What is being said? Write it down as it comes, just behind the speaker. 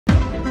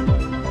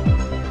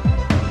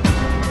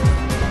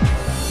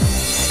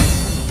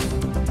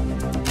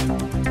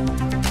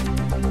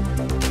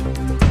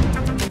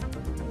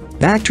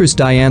Actress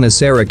Diana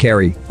Serra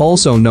Cary,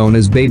 also known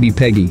as Baby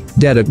Peggy,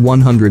 dead at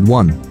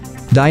 101.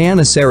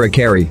 Diana Serra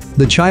Cary,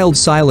 the child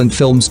silent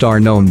film star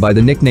known by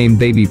the nickname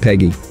Baby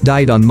Peggy,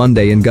 died on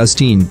Monday in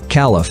Gustine,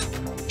 Calif.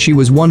 She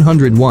was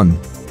 101.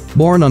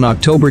 Born on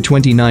October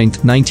 29,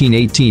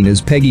 1918 as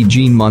Peggy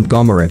Jean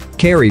Montgomery,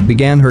 Cary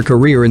began her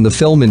career in the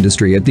film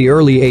industry at the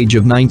early age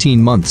of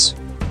 19 months.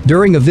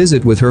 During a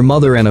visit with her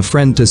mother and a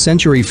friend to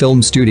Century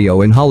Film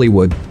Studio in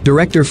Hollywood,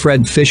 director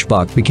Fred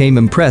Fishbach became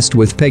impressed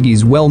with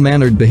Peggy's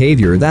well-mannered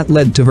behavior that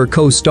led to her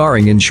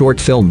co-starring in short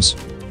films.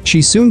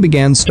 She soon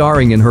began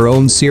starring in her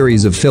own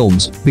series of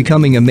films,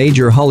 becoming a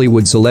major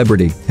Hollywood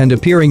celebrity and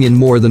appearing in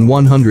more than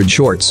 100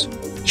 shorts.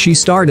 She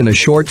starred in a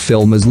short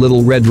film as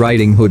Little Red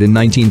Riding Hood in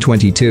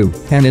 1922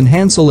 and in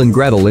Hansel and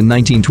Gretel in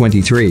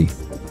 1923.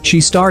 She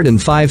starred in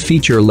 5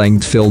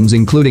 feature-length films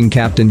including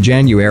Captain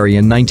January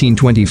in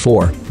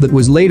 1924 that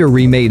was later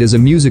remade as a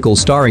musical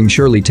starring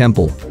Shirley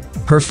Temple.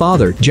 Her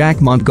father,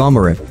 Jack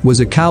Montgomery, was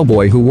a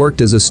cowboy who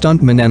worked as a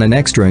stuntman and an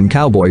extra in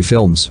cowboy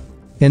films.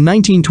 In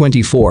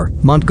 1924,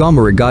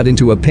 Montgomery got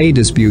into a pay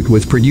dispute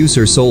with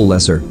producer Sol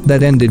Lesser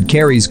that ended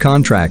Cary's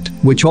contract,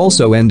 which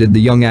also ended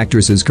the young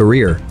actress's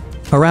career.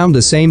 Around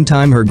the same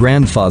time, her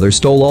grandfather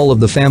stole all of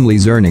the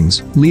family's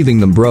earnings,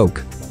 leaving them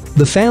broke.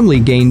 The family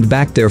gained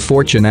back their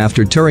fortune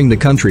after touring the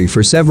country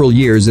for several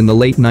years in the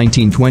late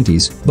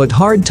 1920s, but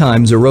hard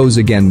times arose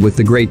again with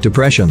the Great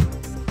Depression.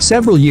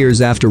 Several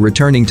years after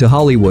returning to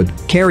Hollywood,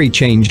 Cary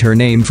changed her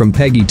name from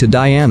Peggy to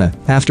Diana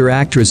after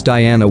actress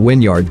Diana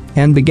Wynyard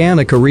and began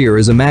a career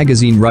as a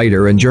magazine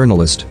writer and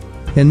journalist.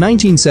 In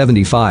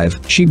 1975,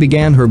 she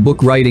began her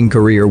book writing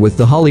career with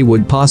The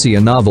Hollywood Posse, a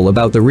novel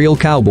about the real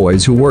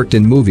cowboys who worked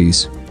in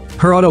movies.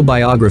 Her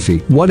autobiography,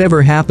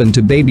 Whatever Happened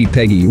to Baby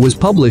Peggy, was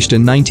published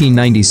in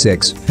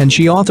 1996, and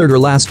she authored her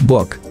last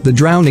book, The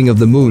Drowning of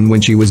the Moon,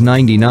 when she was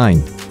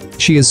 99.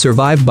 She is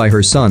survived by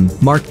her son,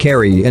 Mark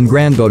Cary, and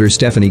granddaughter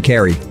Stephanie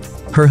Cary.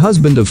 Her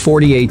husband of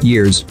 48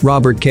 years,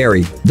 Robert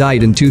Cary,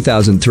 died in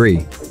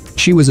 2003.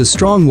 She was a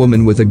strong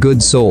woman with a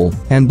good soul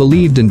and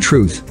believed in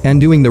truth and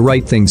doing the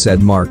right thing,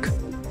 said Mark.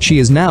 She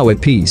is now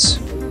at peace.